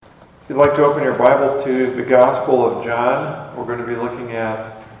If you'd like to open your Bibles to the Gospel of John, we're going to be looking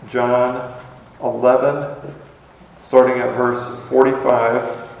at John 11, starting at verse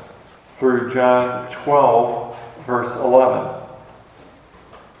 45 through John 12, verse 11.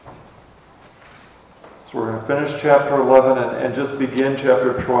 So we're going to finish chapter 11 and just begin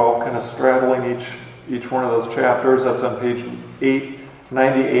chapter 12, kind of straddling each one of those chapters. That's on page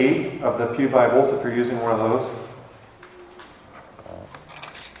 898 of the Pew Bibles, if you're using one of those.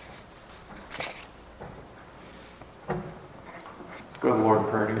 Let's go to the Lord in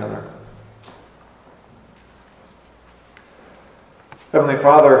prayer together. Heavenly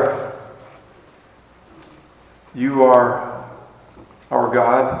Father, you are our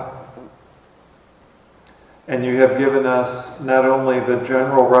God. And you have given us not only the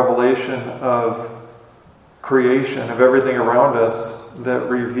general revelation of creation, of everything around us that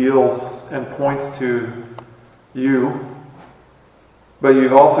reveals and points to you, but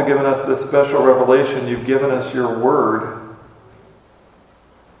you've also given us this special revelation. You've given us your word.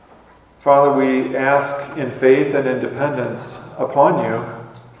 Father, we ask in faith and in dependence upon you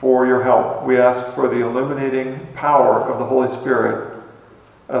for your help. We ask for the illuminating power of the Holy Spirit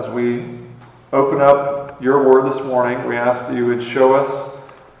as we open up your word this morning. We ask that you would show us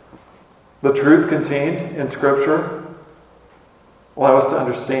the truth contained in Scripture, allow us to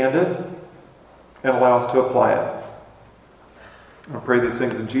understand it, and allow us to apply it. I pray these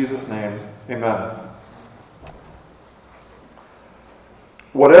things in Jesus' name. Amen.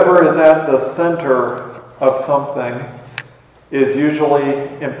 Whatever is at the center of something is usually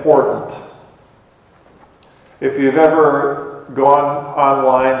important. If you've ever gone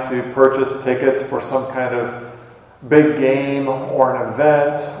online to purchase tickets for some kind of big game or an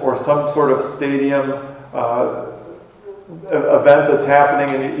event or some sort of stadium event that's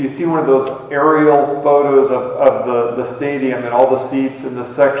happening, and you see one of those aerial photos of the stadium and all the seats and the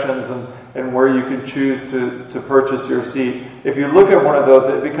sections and where you can choose to purchase your seat. If you look at one of those,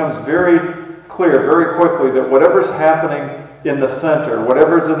 it becomes very clear very quickly that whatever's happening in the center,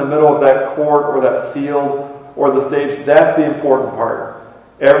 whatever's in the middle of that court or that field or the stage, that's the important part.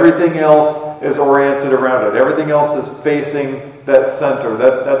 Everything else is oriented around it. Everything else is facing that center.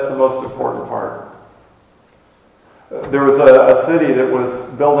 That's the most important part. There was a city that was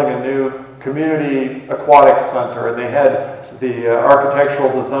building a new community aquatic center, and they had the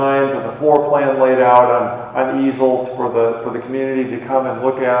architectural designs and the floor plan laid out on easels for the community to come and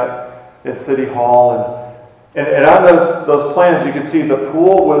look at City Hall. And on those plans, you could see the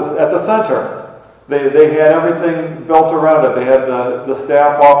pool was at the center. They had everything built around it. They had the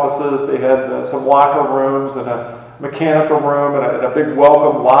staff offices, they had some locker rooms and a mechanical room and a big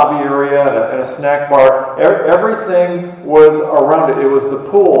welcome lobby area and a snack bar. Everything was around it. It was the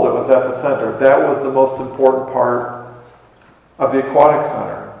pool that was at the center. That was the most important part of the aquatic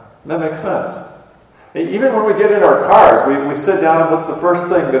center. That makes sense. Even when we get in our cars, we sit down and what's the first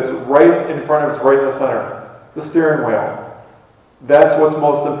thing that's right in front of us, right in the center? The steering wheel. That's what's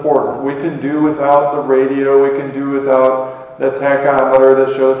most important. We can do without the radio. We can do without the tachometer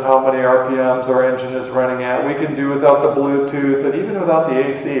that shows how many RPMs our engine is running at. We can do without the Bluetooth and even without the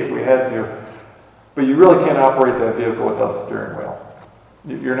AC if we had to. But you really can't operate that vehicle without the steering wheel.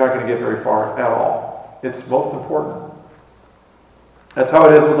 You're not going to get very far at all. It's most important. That's how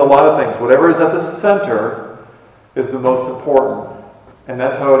it is with a lot of things. Whatever is at the center is the most important. And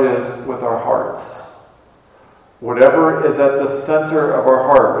that's how it is with our hearts. Whatever is at the center of our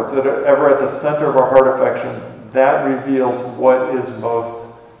heart, whatever at the center of our heart affections, that reveals what is most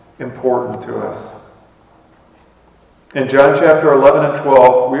important to us. In John chapter 11 and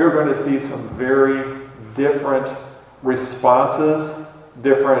 12, we are going to see some very different responses,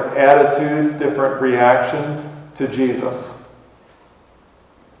 different attitudes, different reactions to Jesus.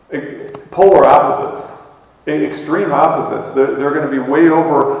 Polar opposites. Extreme opposites. They're going to be way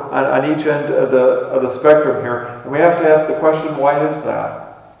over on each end of the spectrum here. And we have to ask the question, why is that?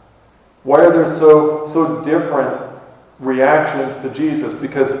 Why are there so different reactions to Jesus?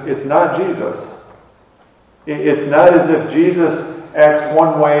 Because it's not Jesus. It's not as if Jesus acts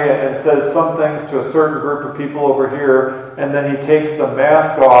one way and says some things to a certain group of people over here, and then he takes the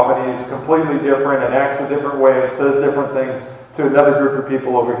mask off and he's completely different and acts a different way and says different things to another group of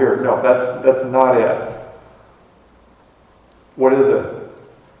people over here. No, that's not it. What is it?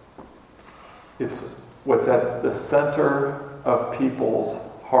 It's what's at the center of people's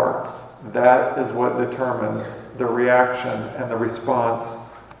hearts. That is what determines the reaction and the response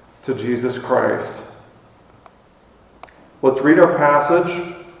to Jesus Christ. Let's read our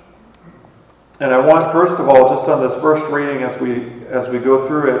passage. And I want, first of all, just on this first reading as we go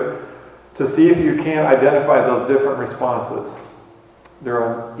through it, to see if you can identify those different responses. They're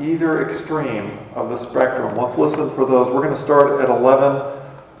on either extreme of the spectrum. Let's listen for those. We're going to start at 11,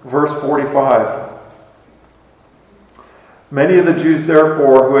 verse 45. Many of the Jews,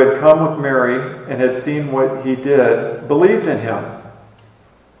 therefore, who had come with Mary and had seen what he did, believed in him.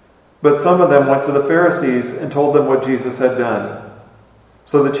 But some of them went to the Pharisees and told them what Jesus had done.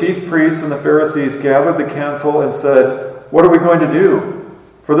 So the chief priests and the Pharisees gathered the council and said, "What are we going to do?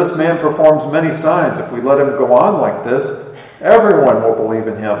 For this man performs many signs. If we let him go on like this, everyone will believe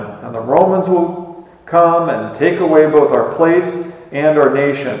in him, and the Romans will come and take away both our place and our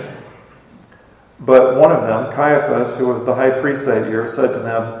nation." But one of them, Caiaphas, who was the high priest that year, said to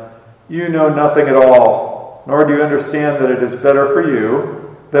them, "You know nothing at all, nor do you understand that it is better for you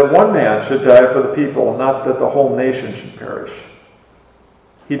that one man should die for the people, not that the whole nation should perish."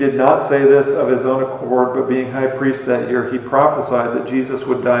 He did not say this of his own accord, but being high priest that year, he prophesied that Jesus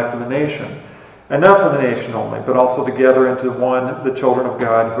would die for the nation. And not for the nation only, but also to gather into one the children of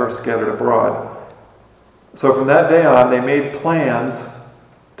God who are scattered abroad. So from that day on, they made plans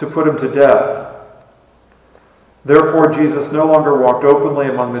to put him to death. Therefore Jesus no longer walked openly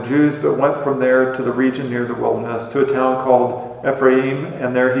among the Jews, but went from there to the region near the wilderness, to a town called Ephraim,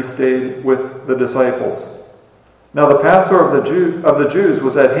 and there he stayed with the disciples. Now the Passover of the Jews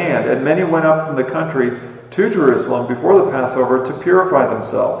was at hand, and many went up from the country to Jerusalem before the Passover to purify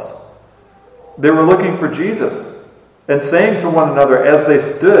themselves. They were looking for Jesus, and saying to one another as they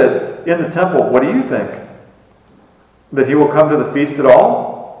stood in the temple, "What do you think? That he will come to the feast at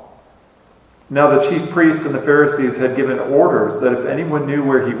all?" Now the chief priests and the Pharisees had given orders that if anyone knew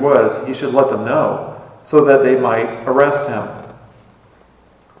where he was, he should let them know, so that they might arrest him.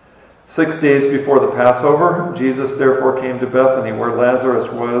 6 days before the Passover, Jesus therefore came to Bethany, where Lazarus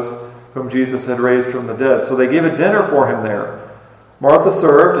was, whom Jesus had raised from the dead. So they gave a dinner for him there. Martha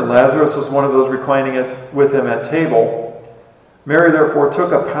served, and Lazarus was one of those reclining with him at table. Mary therefore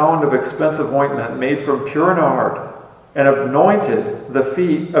took a pound of expensive ointment made from pure nard, and anointed the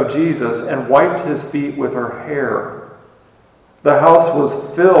feet of Jesus, and wiped his feet with her hair. The house was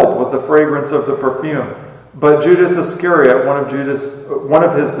filled with the fragrance of the perfume. But Judas Iscariot, one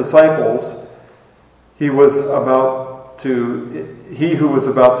of his disciples, he who was about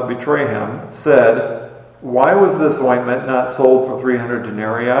to betray him, said, "Why was this ointment not sold for 300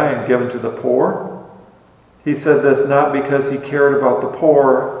 denarii and given to the poor?" He said this not because he cared about the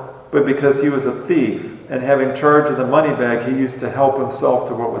poor, but because he was a thief, and having charge of the money bag, he used to help himself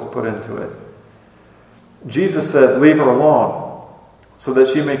to what was put into it. Jesus said, "Leave her alone, so that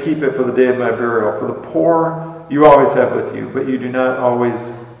she may keep it for the day of my burial. For the poor you always have with you, but you do not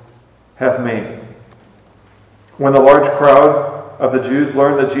always have me." When the large crowd of the Jews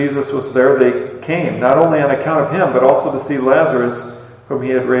learned that Jesus was there, they came, not only on account of him, but also to see Lazarus, whom he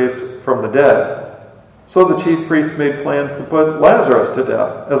had raised from the dead. So the chief priests made plans to put Lazarus to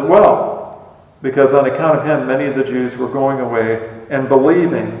death as well, because on account of him, many of the Jews were going away and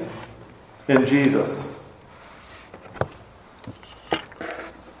believing in Jesus.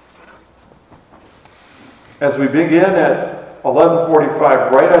 As we begin at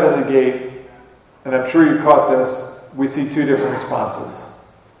 11:45, right out of the gate, and I'm sure you caught this, we see two different responses.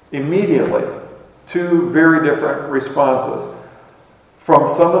 Immediately, two very different responses from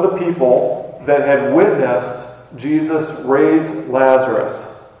some of the people that had witnessed Jesus raise Lazarus.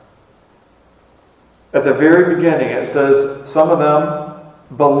 At the very beginning, it says some of them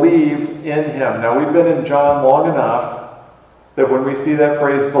believed in him. Now, we've been in John long enough that when we see that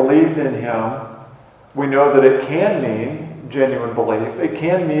phrase, believed in him, we know that it can mean genuine belief. It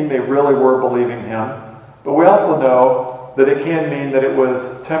can mean they really were believing him. But we also know that it can mean that it was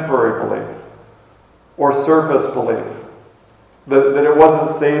temporary belief or surface belief, that it wasn't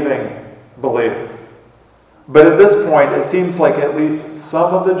saving belief. But at this point, it seems like at least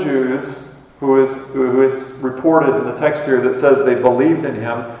some of the Jews, who is reported in the text here that says they believed in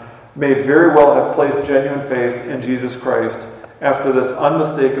him, may very well have placed genuine faith in Jesus Christ after this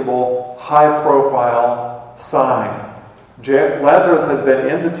unmistakable, high-profile sign. Lazarus had been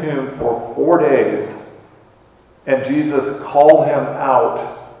in the tomb for 4 days, and Jesus called him out,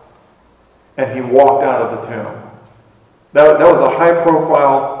 and he walked out of the tomb. That was a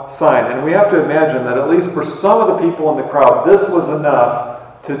high-profile sign, and we have to imagine that at least for some of the people in the crowd, this was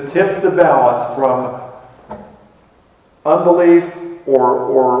enough to tip the balance from unbelief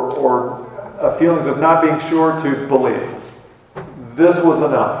or feelings of not being sure to belief. This was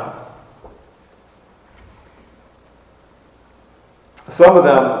enough. Some of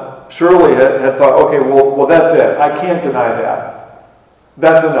them surely had thought, okay, well, that's it. I can't deny that.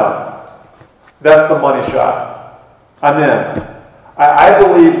 That's enough. That's the money shot. I'm in. I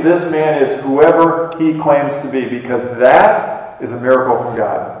believe this man is whoever he claims to be, because that is a miracle from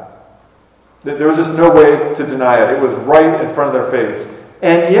God. There was just no way to deny it. It was right in front of their face.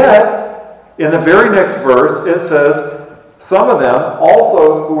 And yet, in the very next verse, it says, some of them,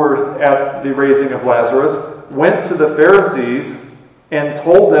 also who were at the raising of Lazarus, went to the Pharisees and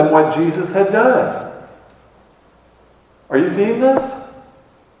told them what Jesus had done. Are you seeing this?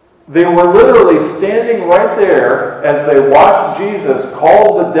 They were literally standing right there as they watched Jesus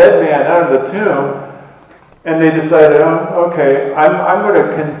call the dead man out of the tomb, and they decided, oh, okay, I'm going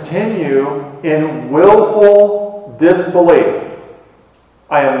to continue in willful disbelief.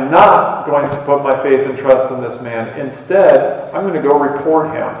 I am not going to put my faith and trust in this man. Instead, I'm going to go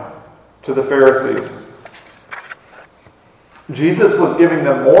report him to the Pharisees. Jesus was giving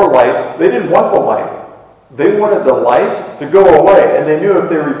them more light. They didn't want the light. They wanted the light to go away. And they knew if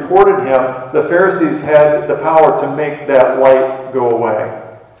they reported him, the Pharisees had the power to make that light go away.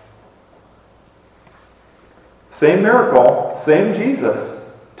 Same miracle, same Jesus,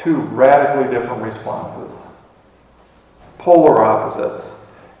 two radically different responses. Polar opposites.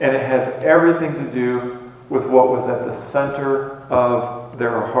 And it has everything to do with what was at the center of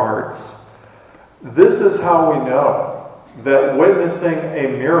their hearts. This is how we know that witnessing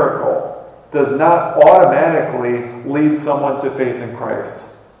a miracle does not automatically lead someone to faith in Christ.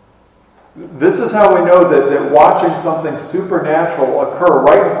 This is how we know that watching something supernatural occur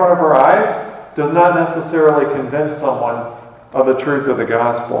right in front of our eyes does not necessarily convince someone of the truth of the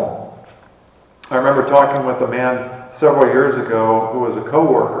gospel. I remember talking with a man several years ago who was a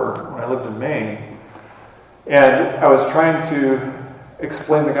co-worker when I lived in Maine, and I was trying to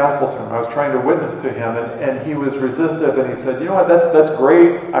explain the gospel to him. I was trying to witness to him, and he was resistive, and he said, you know what, that's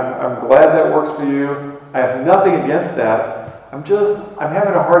great. I'm glad that works for you. I have nothing against that. I'm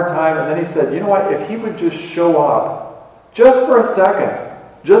having a hard time. And then he said, you know what, if he would just show up, just for a second,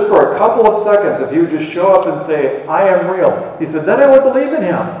 just for a couple of seconds, if he would just show up and say, I am real, he said, then I would believe in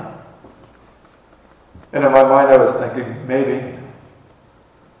him. And in my mind I was thinking, maybe.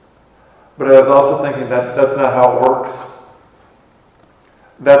 But I was also thinking that's not how it works.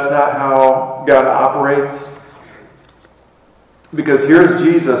 That's not how God operates. Because here's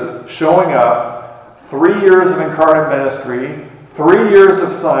Jesus showing up, 3 years of incarnate ministry, 3 years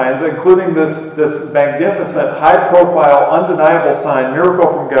of signs, including this magnificent, high-profile, undeniable sign,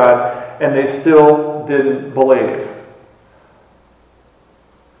 miracle from God, and they still didn't believe.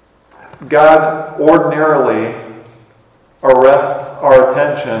 God ordinarily arrests our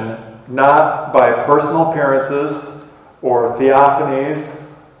attention not by personal appearances or theophanies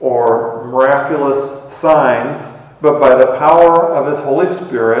or miraculous signs, but by the power of His Holy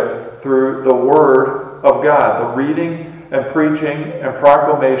Spirit through the Word of God, the reading and preaching and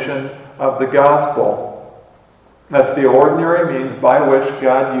proclamation of the gospel. That's the ordinary means by which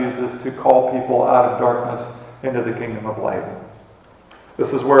God uses to call people out of darkness into the kingdom of light.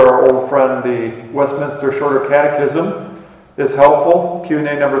 This is where our old friend, the Westminster Shorter Catechism, is helpful.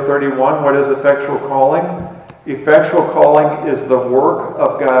 Q&A number 31, what is effectual calling? Effectual calling is the work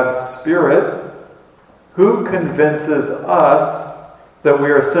of God's Spirit, who convinces us that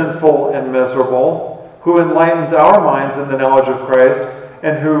we are sinful and miserable, who enlightens our minds in the knowledge of Christ,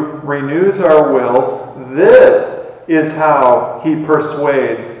 and who renews our wills. This is how He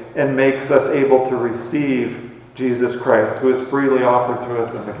persuades and makes us able to receive Jesus Christ, who is freely offered to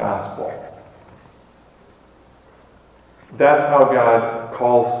us in the gospel. That's how God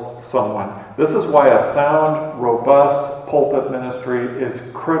calls someone. This is why a sound, robust pulpit ministry is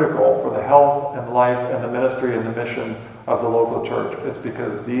critical for the health and life and the ministry and the mission of the local church. It's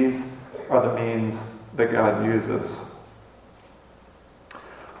because these are the means that God uses.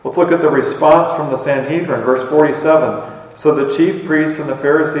 Let's look at the response from the Sanhedrin, verse 47. So the chief priests and the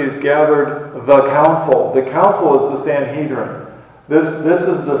Pharisees gathered the council. The council is the Sanhedrin. This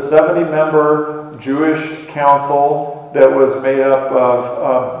is the 70-member Jewish council that was made up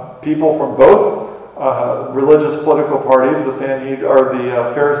of people from both religious political parties, the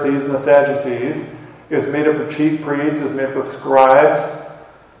Pharisees and the Sadducees. It was made up of chief priests. It was made up of scribes.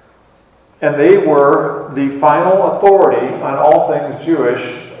 And they were the final authority on all things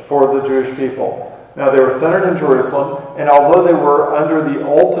Jewish for the Jewish people. Now, they were centered in Jerusalem, and although they were under the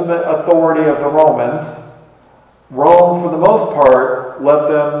ultimate authority of the Romans, Rome, for the most part, let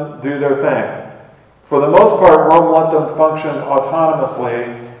them do their thing. For the most part, Rome let them function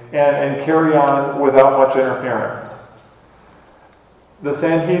autonomously and carry on without much interference. The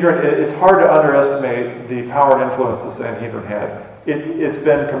Sanhedrin, it's hard to underestimate the power and influence the Sanhedrin had. It's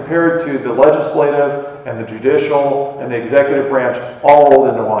been compared to the legislative and the judicial and the executive branch all rolled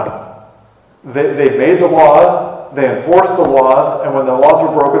into one. They made the laws, they enforced the laws, and when the laws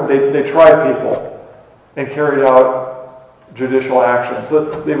were broken, they tried people and carried out judicial action.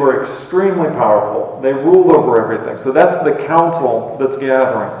 So they were extremely powerful. They ruled over everything. So that's the council that's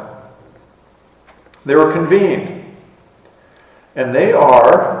gathering. They were convened. And they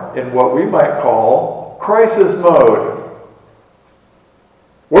are in what we might call crisis mode.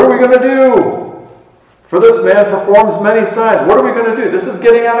 What are we going to do? For this man performs many signs. What are we going to do? This is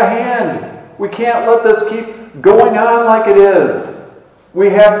getting out of hand. We can't let this keep going on like it is. We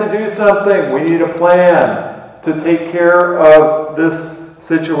have to do something. We need a plan to take care of this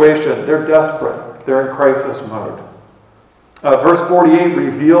situation. They're desperate. They're in crisis mode. Verse 48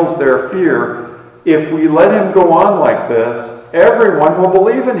 reveals their fear. If we let him go on like this, everyone will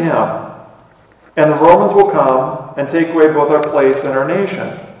believe in him. And the Romans will come and take away both our place and our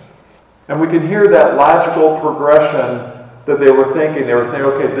nation. And we can hear that logical progression that they were thinking. They were saying,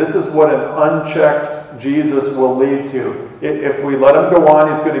 okay, this is what an unchecked Jesus will lead to. If we let him go on,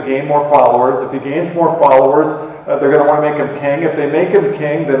 he's going to gain more followers. If he gains more followers, they're going to want to make him king. If they make him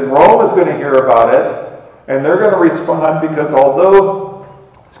king, then Rome is going to hear about it. And they're going to respond because although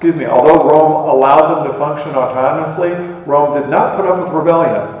Rome allowed them to function autonomously, Rome did not put up with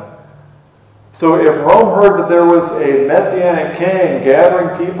rebellion. So if Rome heard that there was a messianic king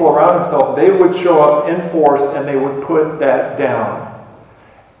gathering people around himself, they would show up in force and they would put that down.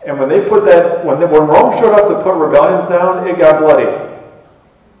 And when Rome showed up to put rebellions down, it got bloody.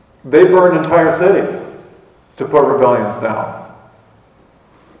 They burned entire cities to put rebellions down.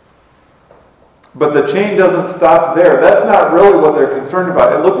 But the chain doesn't stop there. That's not really what they're concerned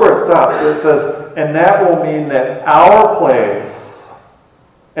about. And look where it stops. It says, and that will mean that our place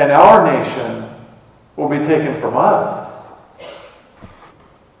and our nation will be taken from us.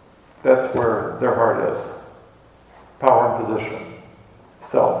 That's where their heart is. Power and position.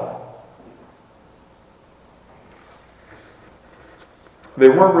 Self. They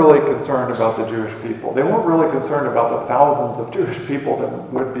weren't really concerned about the Jewish people. They weren't really concerned about the thousands of Jewish people that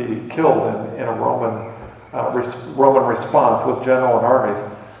would be killed in a Roman response with general and armies.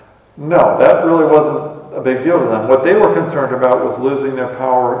 No, that really wasn't a big deal to them. What they were concerned about was losing their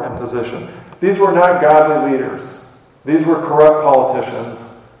power and position. These were not godly leaders. These were corrupt politicians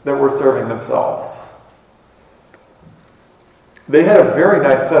that were serving themselves. They had a very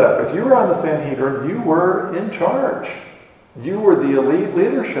nice setup. If you were on the Sanhedrin, you were in charge. You were the elite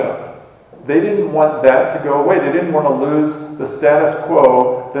leadership. They didn't want that to go away. They didn't want to lose the status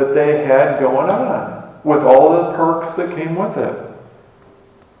quo that they had going on with all the perks that came with it.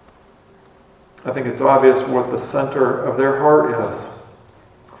 I think it's obvious what the center of their heart is.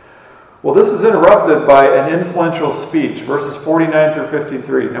 Well, this is interrupted by an influential speech, verses 49 through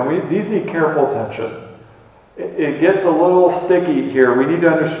 53. Now, these need careful attention. It gets a little sticky here. We need to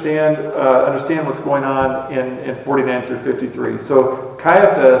understand what's going on in 49 through 53. So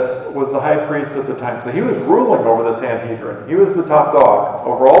Caiaphas was the high priest at the time. So he was ruling over the Sanhedrin. He was the top dog.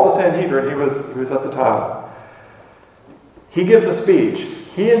 Over all the Sanhedrin, he was at the top. He gives a speech.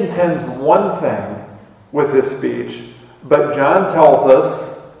 He intends one thing with his speech, but John tells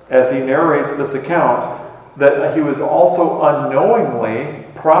us, as he narrates this account, that he was also unknowingly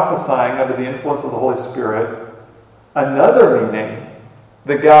prophesying under the influence of the Holy Spirit another meaning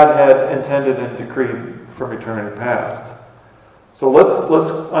that God had intended and decreed from eternity past. So let's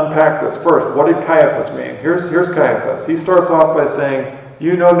unpack this first. What did Caiaphas mean? Here's Caiaphas. He starts off by saying,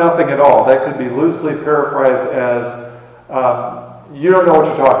 "You know nothing at all." That could be loosely paraphrased as, "You don't know what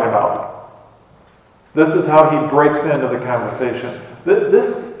you're talking about." This is how he breaks into the conversation.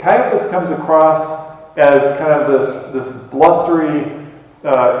 This Caiaphas comes across as kind of this blustery,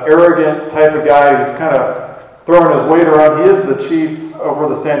 arrogant type of guy who's kind of throwing his weight around. He is the chief over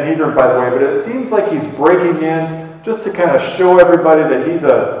the Sanhedrin, by the way, but it seems like he's breaking in just to kind of show everybody that he's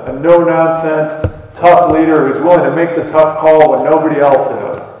a no-nonsense, tough leader who's willing to make the tough call when nobody else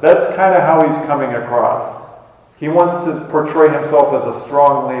is. That's kind of how he's coming across. He wants to portray himself as a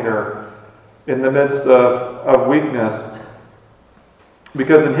strong leader in the midst of weakness.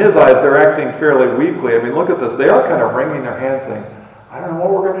 Because in his eyes, they're acting fairly weakly. I mean, look at this. They are kind of wringing their hands saying, "I don't know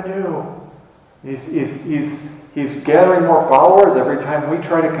what we're going to do." He's gathering more followers. Every time we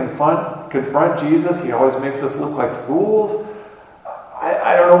try to confront Jesus, he always makes us look like fools.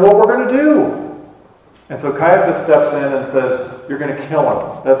 I don't know what we're going to do. And so Caiaphas steps in and says, "You're going to kill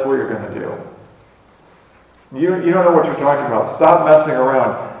him. That's what you're going to do. You don't know what you're talking about. Stop messing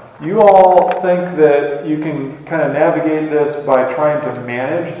around. You all think that you can kind of navigate this by trying to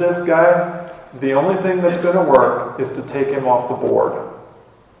manage this guy. The only thing that's going to work is to take him off the board.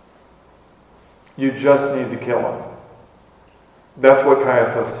 You just need to kill him." That's what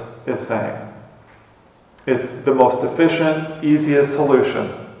Caiaphas is saying. It's the most efficient, easiest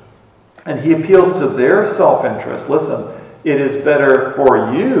solution. And he appeals to their self-interest. Listen, it is better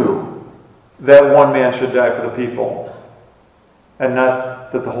for you that one man should die for the people, and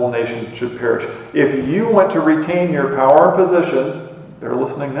not that the whole nation should perish. If you want to retain your power and position, they're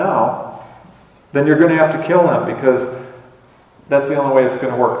listening now, then you're going to have to kill him, because that's the only way it's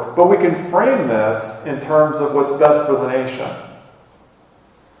going to work. But we can frame this in terms of what's best for the nation.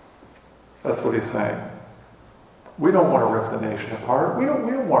 That's what he's saying. We don't want to rip the nation apart. We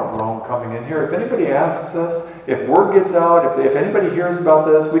don't want Rome coming in here. If anybody asks us, if word gets out, if anybody hears about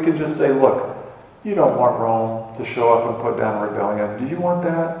this, we can just say, look, you don't want Rome to show up and put down a rebellion. Do you want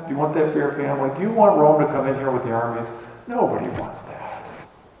that? Do you want that for your family? Do you want Rome to come in here with the armies? Nobody wants that.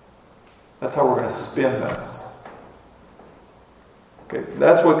 That's how we're going to spin this. Okay,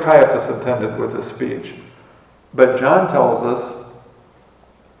 that's what Caiaphas intended with his speech. But John tells us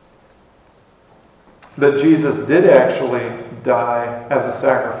that Jesus did actually die as a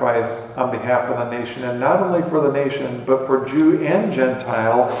sacrifice on behalf of the nation, and not only for the nation, but for Jew and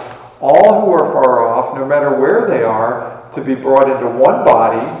Gentile, all who are far off, no matter where they are, to be brought into one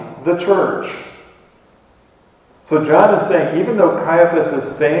body, the church. So John is saying, even though Caiaphas is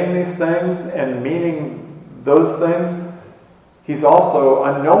saying these things and meaning those things, he's also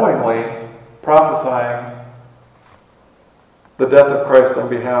unknowingly prophesying the death of Christ on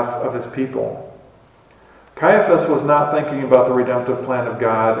behalf of his people. Caiaphas was not thinking about the redemptive plan of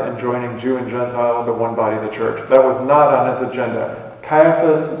God and joining Jew and Gentile into one body, the church. That was not on his agenda.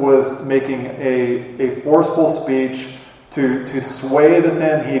 Caiaphas was making a forceful speech to sway the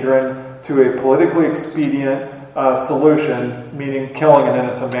Sanhedrin to a politically expedient solution, meaning killing an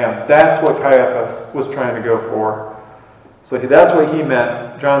innocent man. That's what Caiaphas was trying to go for. So that's what he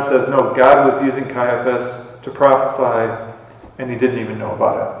meant. John says, no, God was using Caiaphas to prophesy, and he didn't even know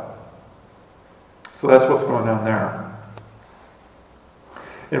about it. So that's what's going on there.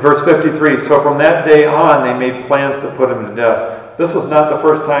 In verse 53, so from that day on, they made plans to put him to death. This was not the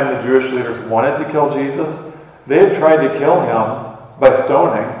first time the Jewish leaders wanted to kill Jesus. They had tried to kill him by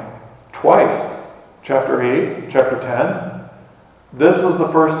stoning twice. Chapter 8, chapter 10. This was the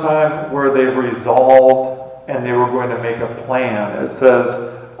first time where they resolved and they were going to make a plan. It says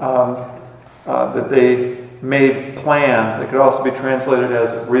that they made plans. It could also be translated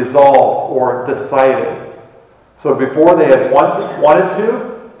as resolved or decided. So before they had wanted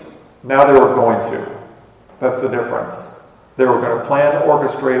to, now they were going to. That's the difference. They were going to plan,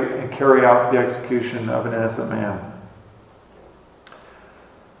 orchestrate, and carry out the execution of an innocent man.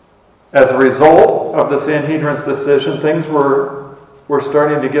 As a result of the Sanhedrin's decision, things were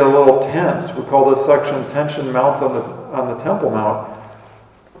starting to get a little tense. We call this section Tension Mounts on the Temple Mount.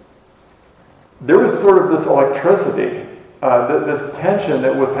 There was sort of this electricity, this tension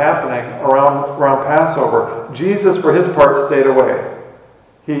that was happening around Passover. Jesus, for his part, stayed away.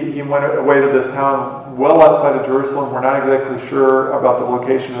 He went away to this town well outside of Jerusalem. We're not exactly sure about the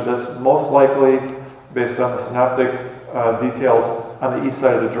location of this. Most likely, based on the synoptic details, on the east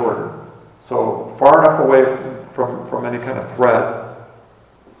side of the Jordan. So far enough away from any kind of threat.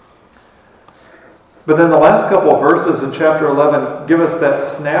 But then the last couple of verses in chapter 11 give us that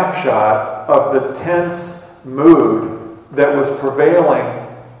snapshot of the tense mood that was prevailing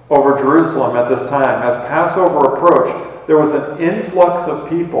over Jerusalem at this time. As Passover approached, there was an influx of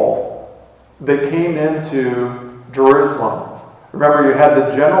people that came into Jerusalem. Remember, you had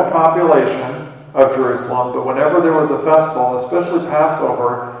the general population of Jerusalem, but whenever there was a festival, especially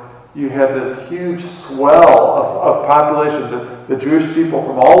Passover, you had this huge swell of population. The Jewish people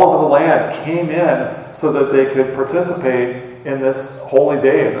from all over the land came in so that they could participate in this holy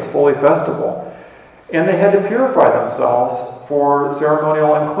day, in this holy festival. And they had to purify themselves for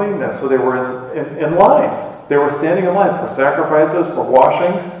ceremonial uncleanness. So they were in lines. They were standing in lines for sacrifices, for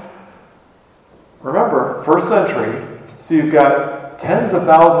washings. Remember, first century, so you've got tens of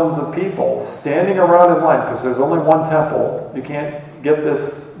thousands of people standing around in line because there's only one temple. You can't get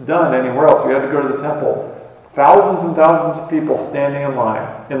this done anywhere else. You had to go to the temple. Thousands and thousands of people standing in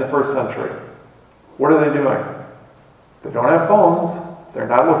line in the first century. What are they doing? They don't have phones. They're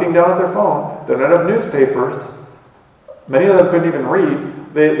not looking down at their phone. They don't have newspapers. Many of them couldn't even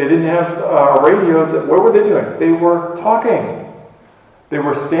read. They didn't have radios. What were they doing? They were talking. They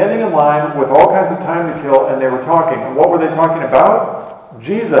were standing in line with all kinds of time to kill, and they were talking. And what were they talking about?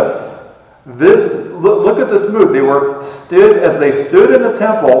 Jesus. Look at this mood. As they stood in the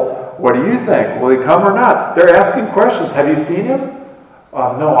temple, what do you think? Will he come or not? They're asking questions. Have you seen him?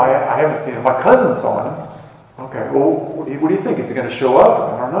 No, I haven't seen him. My cousin saw him. Okay, well, what do you think? Is he going to show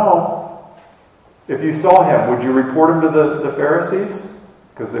up? I don't know. If you saw him, would you report him to the Pharisees?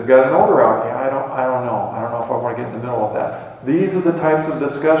 Because they've got an order out. Yeah, I don't know. I don't know if I want to get in the middle of that. These are the types of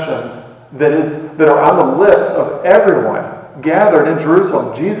discussions that are on the lips of everyone gathered in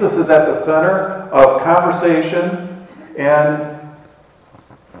Jerusalem. Jesus is at the center of conversation and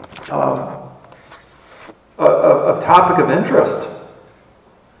of topic of interest.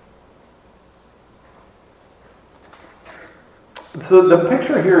 So the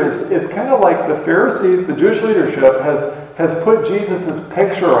picture here is kind of like the Pharisees, the Jewish leadership has put Jesus'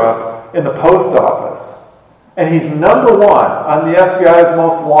 picture up in the post office. And he's number one on the FBI's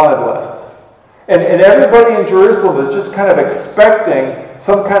most wanted list. And everybody in Jerusalem is just kind of expecting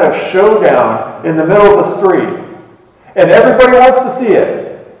some kind of showdown in the middle of the street. And everybody wants to see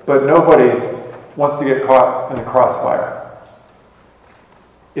it, but nobody wants to get caught in the crossfire.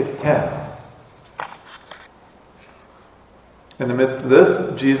 It's tense. In the midst of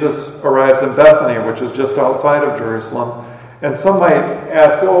this, Jesus arrives in Bethany, which is just outside of Jerusalem. And some might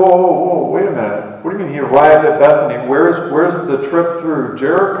ask, oh, wait a minute. What do you mean he arrived at Bethany? Where's the trip through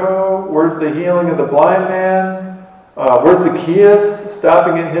Jericho? Where's the healing of the blind man? Where's Zacchaeus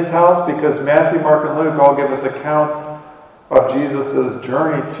stopping in his house? Because Matthew, Mark, and Luke all give us accounts of Jesus'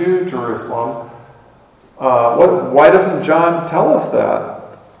 journey to Jerusalem. Why doesn't John tell us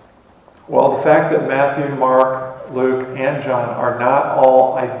that? Well, the fact that Matthew, Mark, Luke, and John are not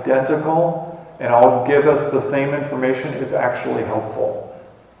all identical and all give us the same information is actually helpful.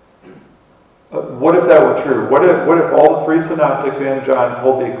 What if that were true? What if all the three synoptics and John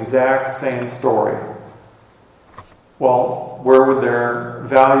told the exact same story? Well, where would their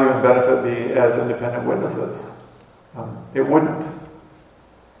value and benefit be as independent witnesses? It wouldn't.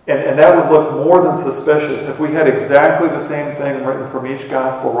 And that would look more than suspicious if we had exactly the same thing written from each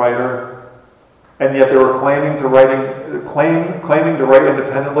gospel writer, and yet they were claiming to write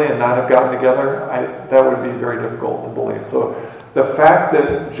independently and not have gotten together. That would be very difficult to believe. So the fact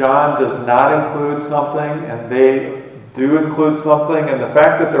that John does not include something and they do include something, and the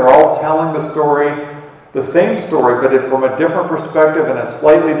fact that they're all telling the story, the same story, but from a different perspective in a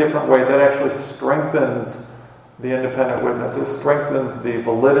slightly different way, that actually strengthens the independent witness. It strengthens the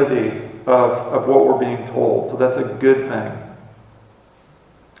validity of what we're being told. So that's a good thing.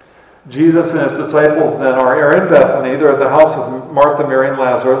 Jesus and his disciples then are in Bethany. They're at the house of Martha, Mary, and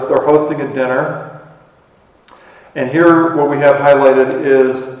Lazarus. They're hosting a dinner. And here what we have highlighted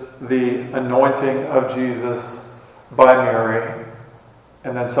is the anointing of Jesus by Mary.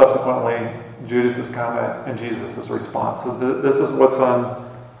 And then subsequently, Judas' comment and Jesus' response. So this is what's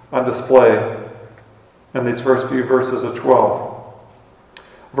on display in these first few verses of 12.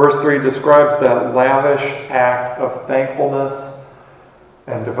 Verse 3 describes that lavish act of thankfulness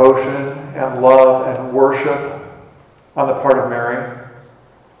and devotion and love and worship on the part of Mary.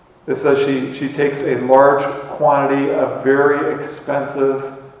 It says she takes a large quantity of very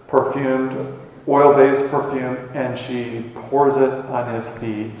expensive perfumed, oil-based perfume, and she pours it on his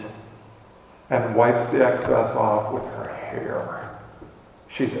feet and wipes the excess off with her hair.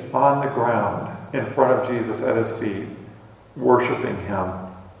 She's on the ground in front of Jesus at his feet, worshiping him.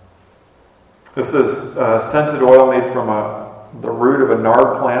 This is scented oil made from the root of a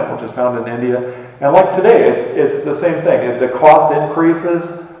nard plant, which is found in India. And like today, it's the same thing. The cost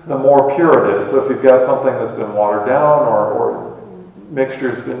increases, the more pure it is. So if you've got something that's been watered down or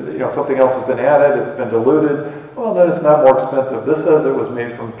mixture's been, something else has been added, it's been diluted, well, then it's not more expensive. This says it was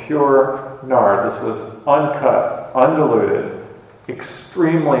made from pure nard. This was uncut, undiluted,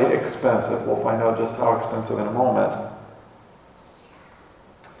 extremely expensive. We'll find out just how expensive in a moment.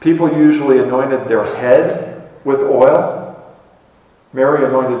 People usually anointed their head with oil. Mary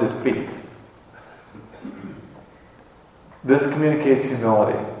anointed his feet. This communicates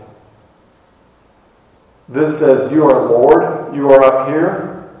humility. This says, you are Lord, you are up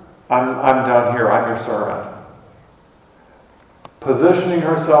here, I'm down here, I'm your servant. Positioning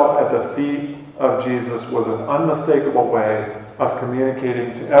herself at the feet of Jesus was an unmistakable way of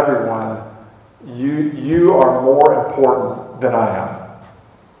communicating to everyone, you are more important than I am.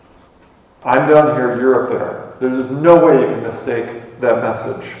 I'm down here, you're up there. There's no way you can mistake that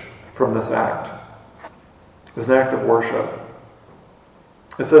message from this act. It's an act of worship.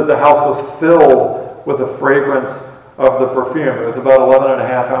 It says the house was filled with the fragrance of the perfume. It was about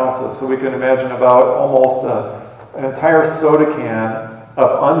 11.5 ounces. So we can imagine about almost an entire soda can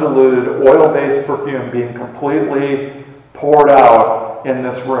of undiluted oil-based perfume being completely poured out in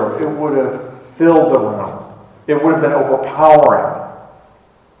this room. It would have filled the room. It would have been overpowering.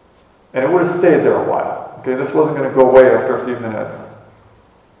 And it would have stayed there a while. Okay, this wasn't going to go away after a few minutes.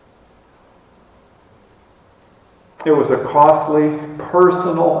 It was a costly,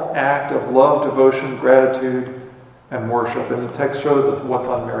 personal act of love, devotion, gratitude, and worship. And the text shows us what's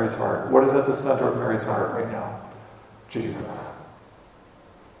on Mary's heart. What is at the center of Mary's heart right now? Jesus.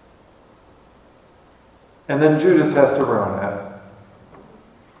 And then Judas has to ruin it.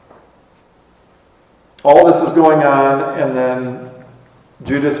 All this is going on, and then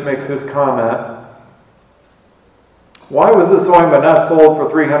Judas makes his comment. Why was this ointment not sold for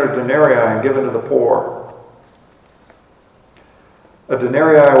 300 denarii and given to the poor? A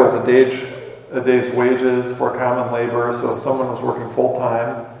denarii was a day's wages for common labor, so if someone was working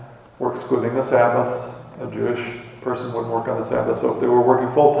full-time, we're excluding the Sabbaths. A Jewish person wouldn't work on the Sabbath, so if they were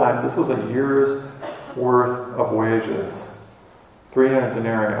working full-time, this was a year's worth of wages. 300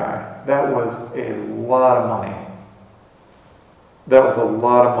 denarii. That was a lot of money. That was a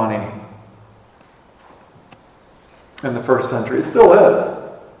lot of money in the first century. It still is.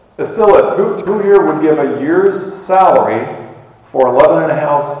 It still is. Who here would give a year's salary for 11 and a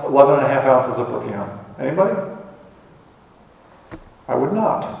half ounces of perfume? Anybody? I would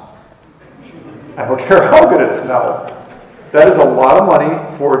not. I don't care how good it smelled. That is a lot of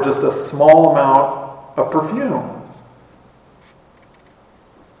money for just a small amount of perfume.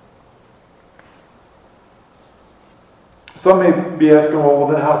 Some may be asking, well,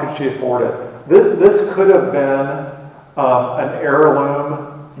 then how could she afford it? This could have been an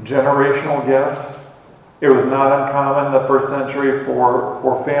heirloom generational gift. It was not uncommon in the first century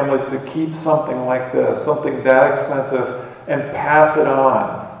for families to keep something like this, something that expensive, and pass it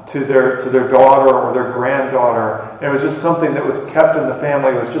on to their daughter or their granddaughter. And it was just something that was kept in the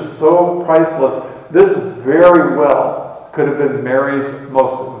family. It was just so priceless. This very well could have been Mary's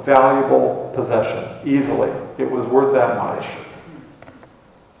most valuable possession, easily. It was worth that much.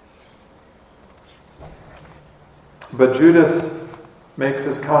 But Judas makes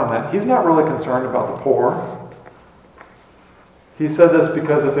his comment. He's not really concerned about the poor. He said this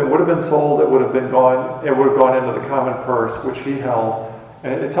because if it would have been sold, it would have gone into the common purse, which he held.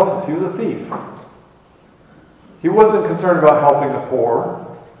 And it tells us he was a thief. He wasn't concerned about helping the poor.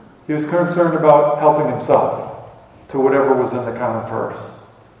 He was concerned about helping himself to whatever was in the common purse.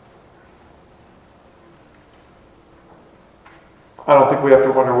 I don't think we have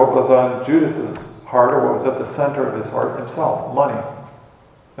to wonder what was on Judas's heart or what was at the center of his heart himself. Money.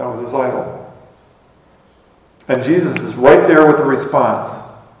 That was his idol. And Jesus is right there with the response.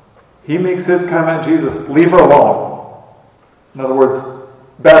 He makes his comment, Jesus, leave her alone. In other words,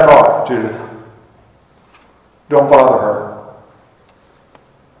 back off, Judas. Don't bother her.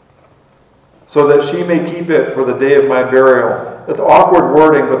 So that she may keep it for the day of my burial. That's awkward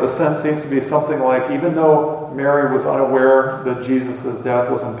wording, but the sense seems to be something like, even though Mary was unaware that Jesus' death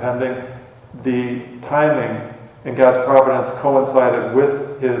was impending, the timing in God's providence coincided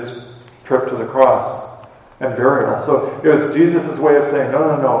with his trip to the cross and burial. So it was Jesus' way of saying,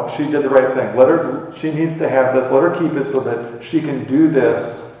 no, she did the right thing. She needs to have this. Let her keep it so that she can do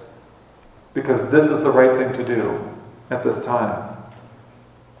this because this is the right thing to do at this time.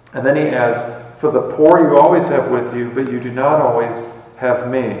 And then he adds, for the poor you always have with you, but you do not always have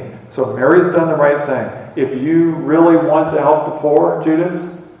me. So Mary's done the right thing. If you really want to help the poor, Judas,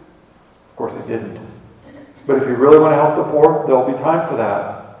 of course he didn't. But if you really want to help the poor, there'll be time for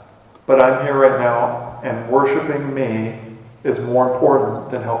that. But I'm here right now, and worshiping me is more important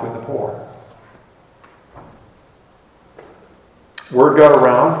than helping the poor. Word got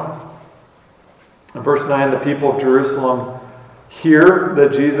around. In verse 9, the people of Jerusalem hear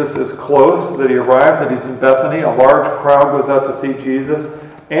that Jesus is close, that he arrived, that he's in Bethany. A large crowd goes out to see Jesus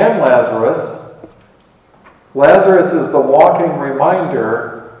and Lazarus. Lazarus is the walking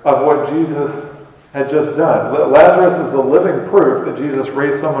reminder of what Jesus had just done. Lazarus is the living proof that Jesus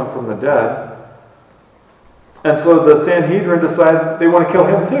raised someone from the dead. And so the Sanhedrin decide they want to kill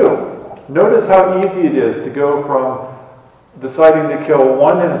him too. Notice how easy it is to go from deciding to kill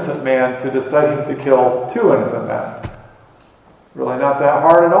one innocent man to deciding to kill two innocent men. Really not that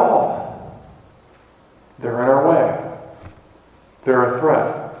hard at all. They're in our way. They're a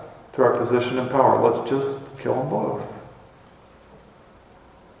threat to our position and power. Let's just kill them both.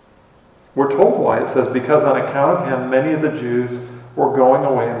 We're told why. It says, because on account of him, many of the Jews were going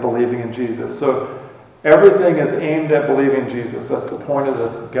away and believing in Jesus. So everything is aimed at believing in Jesus. That's the point of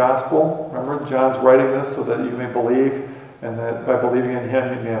this gospel. Remember, John's writing this so that you may believe, and that by believing in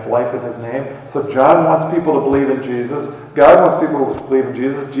him, you may have life in his name. So John wants people to believe in Jesus. God wants people to believe in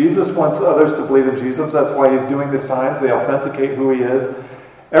Jesus. Jesus wants others to believe in Jesus. That's why he's doing the signs. They authenticate who he is.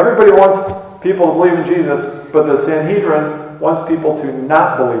 Everybody wants people to believe in Jesus, but the Sanhedrin wants people to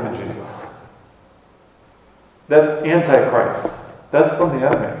not believe in Jesus. That's Antichrist. That's from the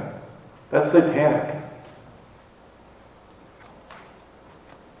enemy. That's satanic.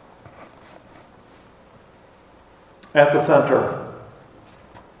 At the center.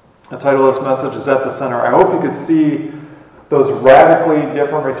 The title of this message is At the Center. I hope you could see those radically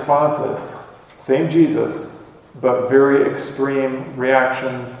different responses. Same Jesus, but very extreme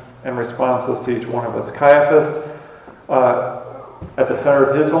reactions and responses to each one of us. Caiaphas, at the center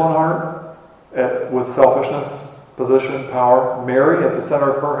of his own heart, was selfishness, position, power. Mary, at the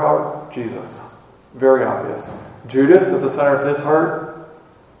center of her heart, Jesus. Very obvious. Judas, at the center of his heart,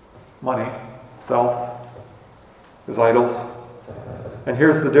 money, self, his idols. And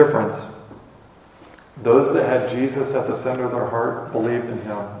here's the difference. Those that had Jesus at the center of their heart believed in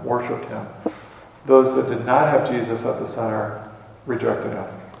him, worshipped him. Those that did not have Jesus at the center rejected him,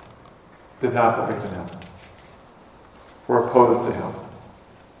 did not believe in him, were opposed to him.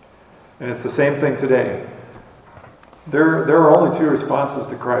 And it's the same thing today. There are only two responses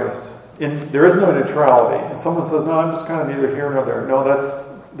to Christ. There is no neutrality. And someone says, no, I'm just kind of neither here nor there. No,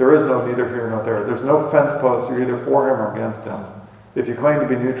 there is no neither here nor there. There's no fence post. You're either for him or against him. If you claim to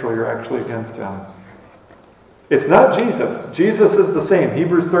be neutral, you're actually against him. It's not Jesus. Jesus is the same.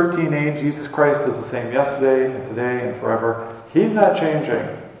 Hebrews 13:8, Jesus Christ is the same yesterday and today and forever. He's not changing.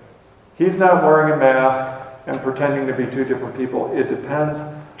 He's not wearing a mask and pretending to be two different people. It depends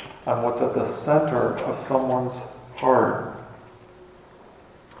on what's at the center of someone's heart.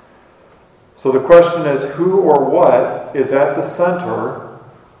 So the question is, who or what is at the center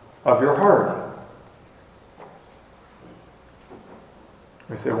of your heart?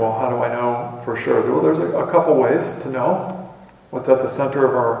 We say, well, how do I know for sure? Well, there's a couple ways to know what's at the center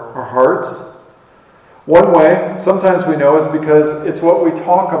of our hearts. One way, sometimes we know, is because it's what we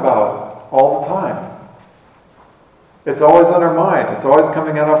talk about all the time. It's always on our mind. It's always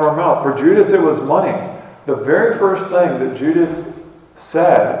coming out of our mouth. For Judas, it was money. The very first thing that Judas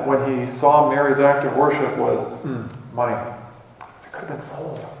said when he saw Mary's act of worship was, money. It could have been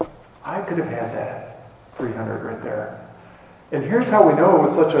sold. I could have had that 300 right there. And here's how we know it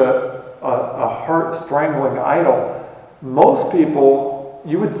was such a heart-strangling idol. Most people,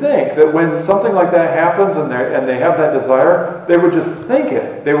 you would think that when something like that happens and they have that desire, they would just think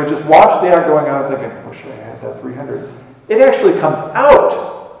it. They would just watch the act going on thinking, I wish I had that 300. It actually comes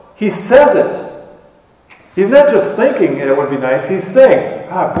out. He says it. He's not just thinking it would be nice. He's saying,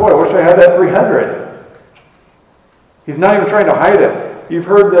 boy, I wish I had that 300. He's not even trying to hide it. You've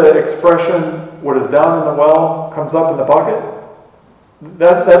heard the expression, what is down in the well comes up in the bucket.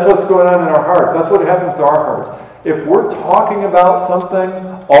 That's what's going on in our hearts. That's what happens to our hearts. If we're talking about something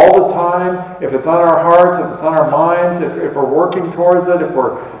all the time, if it's on our hearts, if it's on our minds, if we're working towards it, if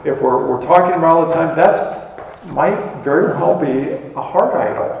we're talking about it all the time, that might very well be a heart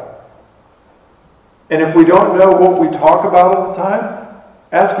idol. And if we don't know what we talk about all the time,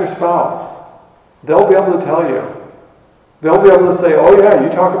 ask your spouse. They'll be able to tell you. They'll be able to say, oh yeah, you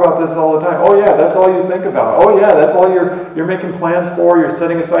talk about this all the time. Oh yeah, that's all you think about. Oh yeah, that's all you're making plans for, you're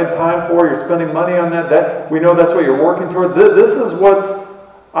setting aside time for, you're spending money on that we know that's what you're working toward. This is what's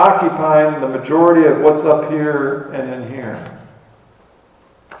occupying the majority of what's up here and in here.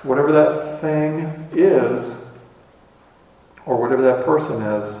 Whatever that thing is, or whatever that person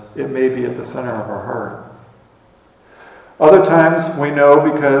is, it may be at the center of our heart. Other times we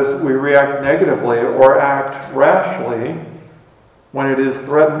know because we react negatively or act rashly when it is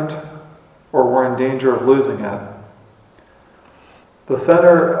threatened or we're in danger of losing it. The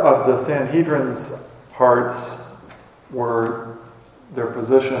center of the Sanhedrin's hearts were their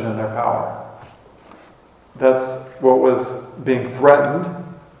position and their power. That's what was being threatened.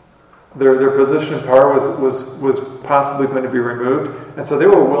 Their position and power was possibly going to be removed, and so they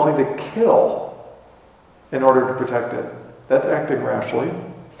were willing to kill in order to protect it. That's acting rashly.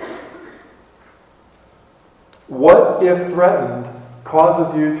 What, if threatened,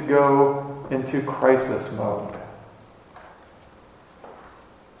 causes you to go into crisis mode?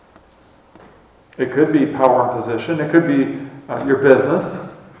 It could be power and position. It could be your business.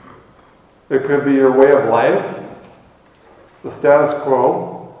 It could be your way of life, the status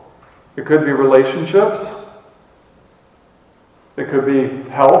quo. It could be relationships. It could be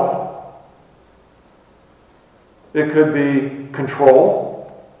health. It could be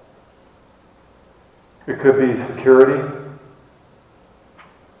control. It could be security.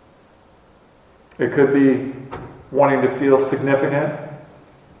 It could be wanting to feel significant,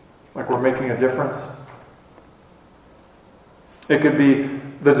 like we're making a difference. It could be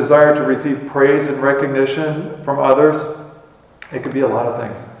the desire to receive praise and recognition from others. It could be a lot of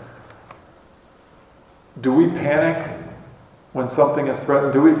things. Do we panic when something is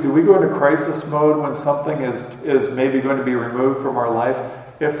threatened? Do we go into crisis mode when something is maybe going to be removed from our life?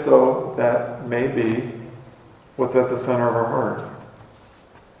 If so, that may be what's at the center of our heart.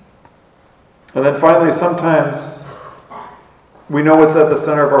 And then finally, sometimes we know what's at the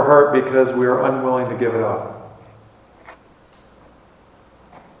center of our heart because we are unwilling to give it up.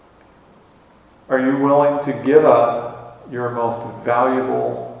 Are you willing to give up your most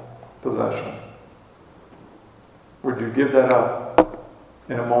valuable possession? Would you give that up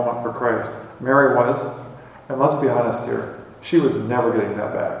in a moment for Christ? Mary was, and let's be honest here, she was never getting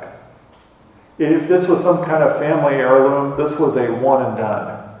that back. If this was some kind of family heirloom, this was a one and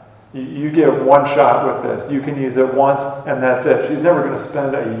done. You get one shot with this. You can use it once and that's it. She's never going to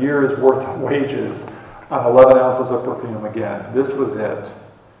spend a year's worth of wages on 11 ounces of perfume again. This was it.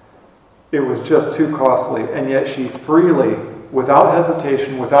 It was just too costly. And yet she freely, without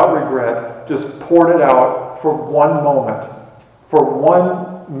hesitation, without regret, just poured it out for one moment, for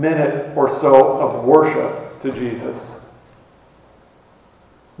 1 minute or so of worship to Jesus.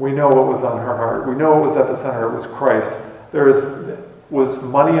 We know what was on her heart. We know what was at the center. It was Christ. Was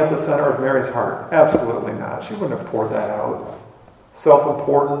money at the center of Mary's heart? Absolutely not. She wouldn't have poured that out.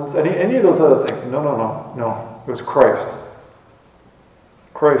 Self-importance, any of those other things. No. It was Christ.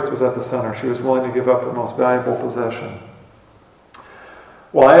 Christ was at the center. She was willing to give up her most valuable possession.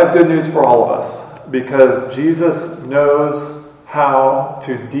 Well, I have good news for all of us, because Jesus knows how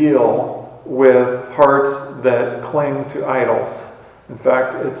to deal with hearts that cling to idols. In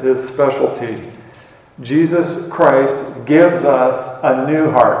fact, it's his specialty. Jesus Christ gives us a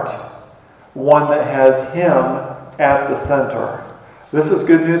new heart, one that has him at the center. This is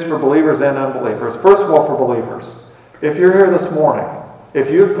good news for believers and unbelievers. First of all, for believers. If you're here this morning, if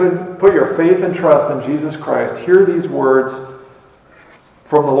you put your faith and trust in Jesus Christ, hear these words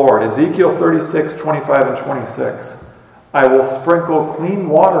from the Lord. Ezekiel 36, 25 and 26. I will sprinkle clean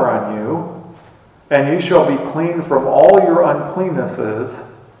water on you, and you shall be clean from all your uncleannesses,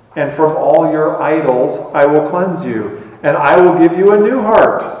 and from all your idols I will cleanse you. And I will give you a new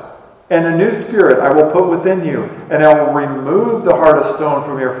heart, and a new spirit I will put within you. And I will remove the heart of stone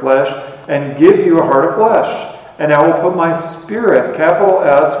from your flesh, and give you a heart of flesh. And I will put my spirit, capital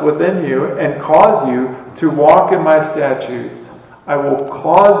S, within you, and cause you to walk in my statutes. I will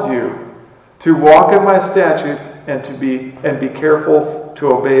cause you to walk in my statutes and be careful to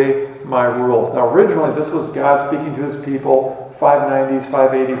obey my rules. Now, originally, this was God speaking to his people, 590s,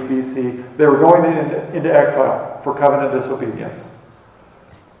 580s BC. They were going into exile for covenant disobedience.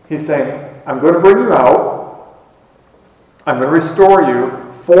 He's saying, I'm going to bring you out. I'm going to restore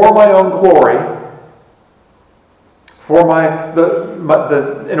you for my own glory.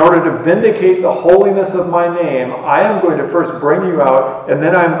 In order to vindicate the holiness of my name, I am going to first bring you out, and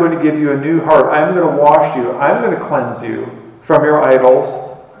then I'm going to give you a new heart. I'm going to wash you. I'm going to cleanse you from your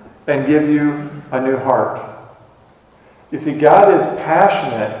idols and give you a new heart. You see, God is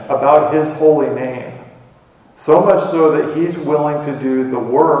passionate about his holy name, so much so that he's willing to do the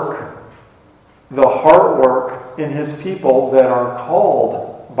work, the heart work in his people that are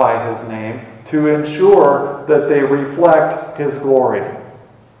called by his name, to ensure that they reflect his glory.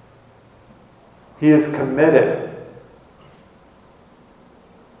 He is committed.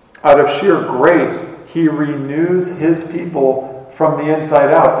 Out of sheer grace, he renews his people from the inside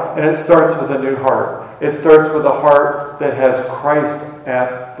out. And it starts with a new heart. It starts with a heart that has Christ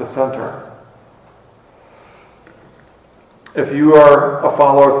at the center. If you are a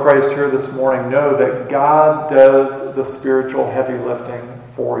follower of Christ here this morning, know that God does the spiritual heavy lifting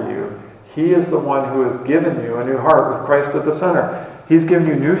for you. He is the one who has given you a new heart with Christ at the center. He's given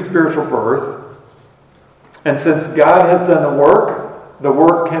you new spiritual birth. And since God has done the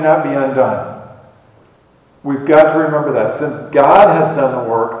work cannot be undone. We've got to remember that. Since God has done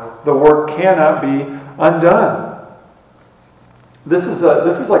the work cannot be undone. This is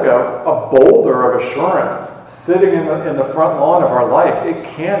like a boulder of assurance sitting in the front lawn of our life. It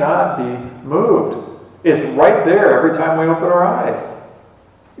cannot be moved. It's right there every time we open our eyes.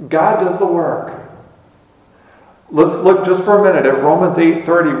 God does the work. Let's look just for a minute at Romans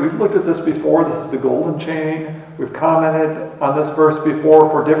 8:30. We've looked at this before. This is the golden chain. We've commented on this verse before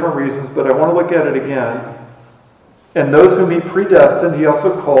for different reasons, but I want to look at it again. And those whom he predestined, he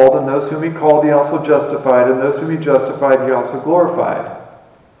also called. And those whom he called, he also justified. And those whom he justified, he also glorified.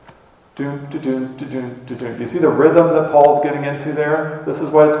 Doom, doom, doom, doom. You see the rhythm that Paul's getting into there? This is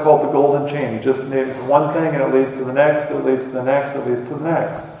why it's called the golden chain. He just names one thing and it leads to the next, it leads to the next, it leads to the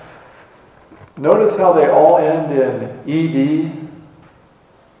next. Notice how they all end in ED.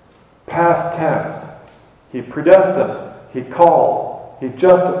 Past tense. He predestined. He called. He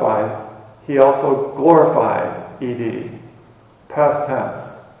justified. He also glorified. ED. Past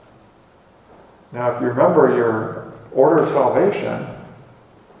tense. Now, if you remember your order of salvation,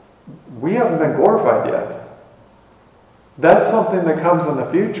 we haven't been glorified yet. That's something that comes in the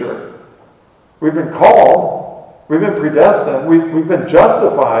future. We've been called. We've been predestined. We've been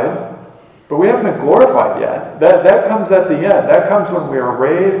justified. But we haven't been glorified yet. That comes at the end. That comes when we are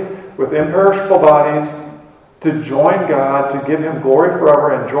raised with imperishable bodies, to join God, to give Him glory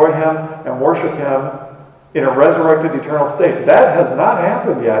forever, enjoy Him, and worship Him in a resurrected eternal state. That has not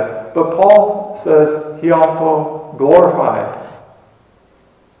happened yet, but Paul says He also glorified.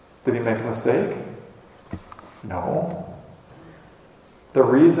 Did He make a mistake? No. The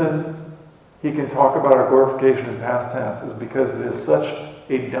reason he can talk about our glorification in past tense is because it is such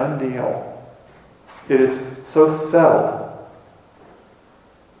a done deal. It is so settled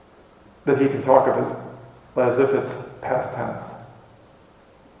that he can talk of it as if it's past tense.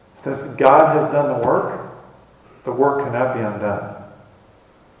 Since God has done the work cannot be undone.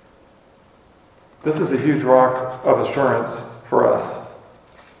 This is a huge rock of assurance for us.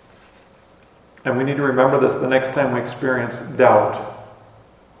 And we need to remember this the next time we experience doubt.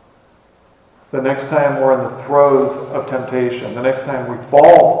 The next time we're in the throes of temptation. The next time we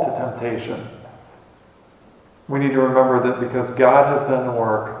fall to temptation. We need to remember that because God has done the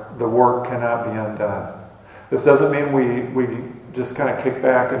work cannot be undone. This doesn't mean we just kind of kick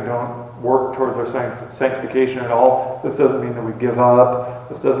back and don't work towards our sanctification at all. This doesn't mean that we give up.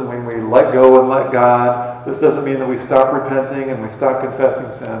 This doesn't mean we let go and let God. This doesn't mean that we stop repenting and we stop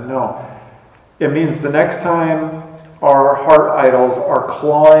confessing sin. No. It means the next time our heart idols are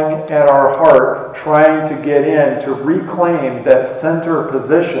clawing at our heart, trying to get in to reclaim that center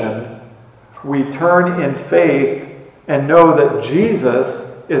position, we turn in faith and know that Jesus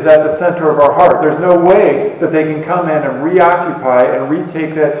is at the center of our heart. There's no way that they can come in and reoccupy and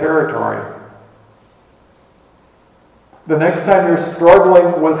retake that territory. The next time you're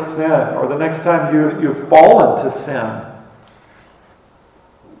struggling with sin, or the next time you've fallen to sin,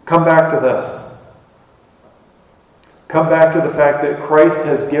 come back to this. Come back to the fact that Christ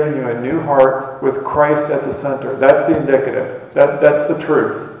has given you a new heart with Christ at the center. That's the indicative. That's the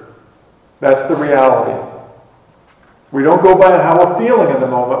truth. That's the reality. We don't go by how we're feeling in the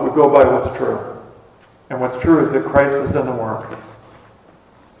moment. We go by what's true. And what's true is that Christ has done the work.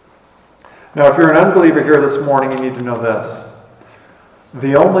 Now, if you're an unbeliever here this morning, you need to know this.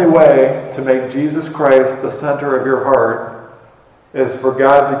 The only way to make Jesus Christ the center of your heart is for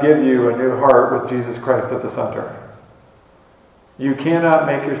God to give you a new heart with Jesus Christ at the center. You cannot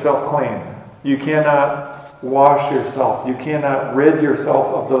make yourself clean. You cannot wash yourself. You cannot rid yourself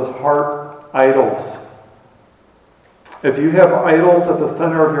of those heart idols. If you have idols at the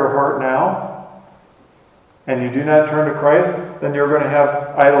center of your heart now, and you do not turn to Christ, then you're going to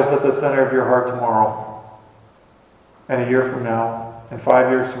have idols at the center of your heart tomorrow, and a year from now, and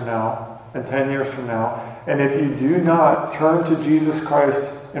 5 years from now, and 10 years from now. And if you do not turn to Jesus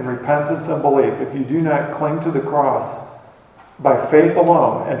Christ in repentance and belief, if you do not cling to the cross by faith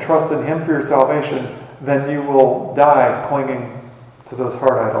alone and trust in Him for your salvation, then you will die clinging to those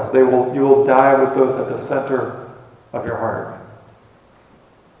heart idols. You will die with those at the center of your heart.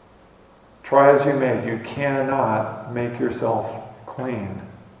 Try as you may, you cannot make yourself clean.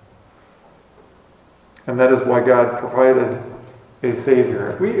 And that is why God provided a Savior.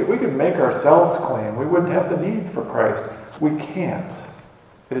 If we could make ourselves clean, we wouldn't have the need for Christ. We can't.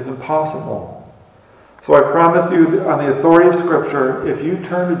 It is impossible. So I promise you, on the authority of Scripture, if you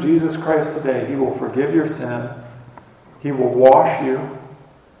turn to Jesus Christ today, He will forgive your sin, He will wash you,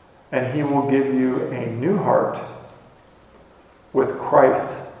 and He will give you a new heart with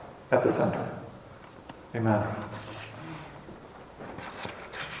Christ at the center. Amen.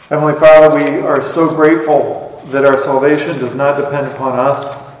 Heavenly Father, we are so grateful that our salvation does not depend upon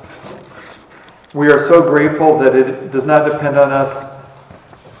us. We are so grateful that it does not depend on us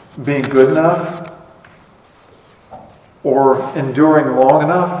being good enough or enduring long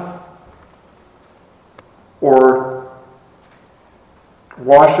enough or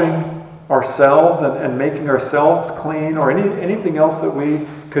washing ourselves and making ourselves clean or anything else that we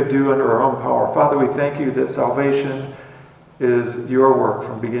could do under our own power. Father, we thank you that salvation is your work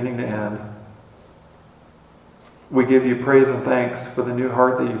from beginning to end. We give you praise and thanks for the new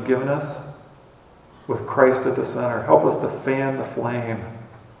heart that you've given us with Christ at the center. Help us to fan the flame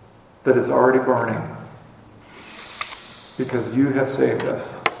that is already burning because you have saved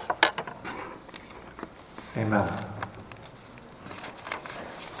us. Amen.